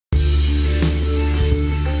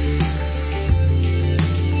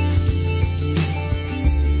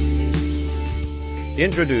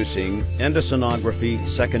Introducing Endosonography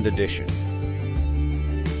 2nd Edition.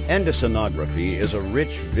 Endosonography is a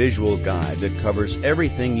rich visual guide that covers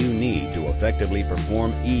everything you need to effectively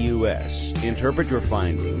perform EUS, interpret your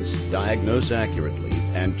findings, diagnose accurately,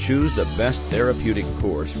 and choose the best therapeutic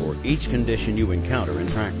course for each condition you encounter in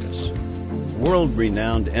practice.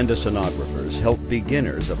 World-renowned endosonographers help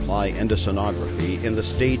beginners apply endosonography in the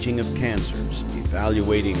staging of cancers,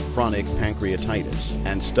 evaluating chronic pancreatitis,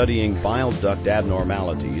 and studying bile duct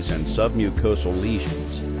abnormalities and submucosal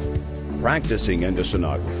lesions. Practicing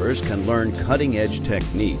endosonographers can learn cutting-edge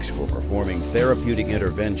techniques for performing therapeutic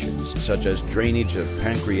interventions such as drainage of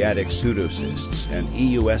pancreatic pseudocysts and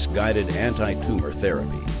EUS-guided anti-tumor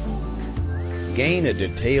therapy. Gain a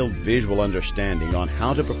detailed visual understanding on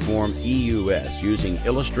how to perform EUS using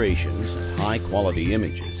illustrations and high-quality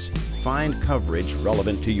images. Find coverage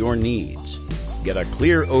relevant to your needs. Get a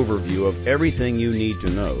clear overview of everything you need to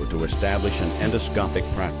know to establish an endoscopic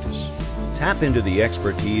practice. Tap into the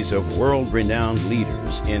expertise of world-renowned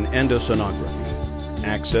leaders in endosonography.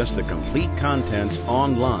 Access the complete contents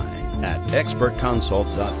online at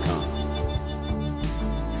expertconsult.com.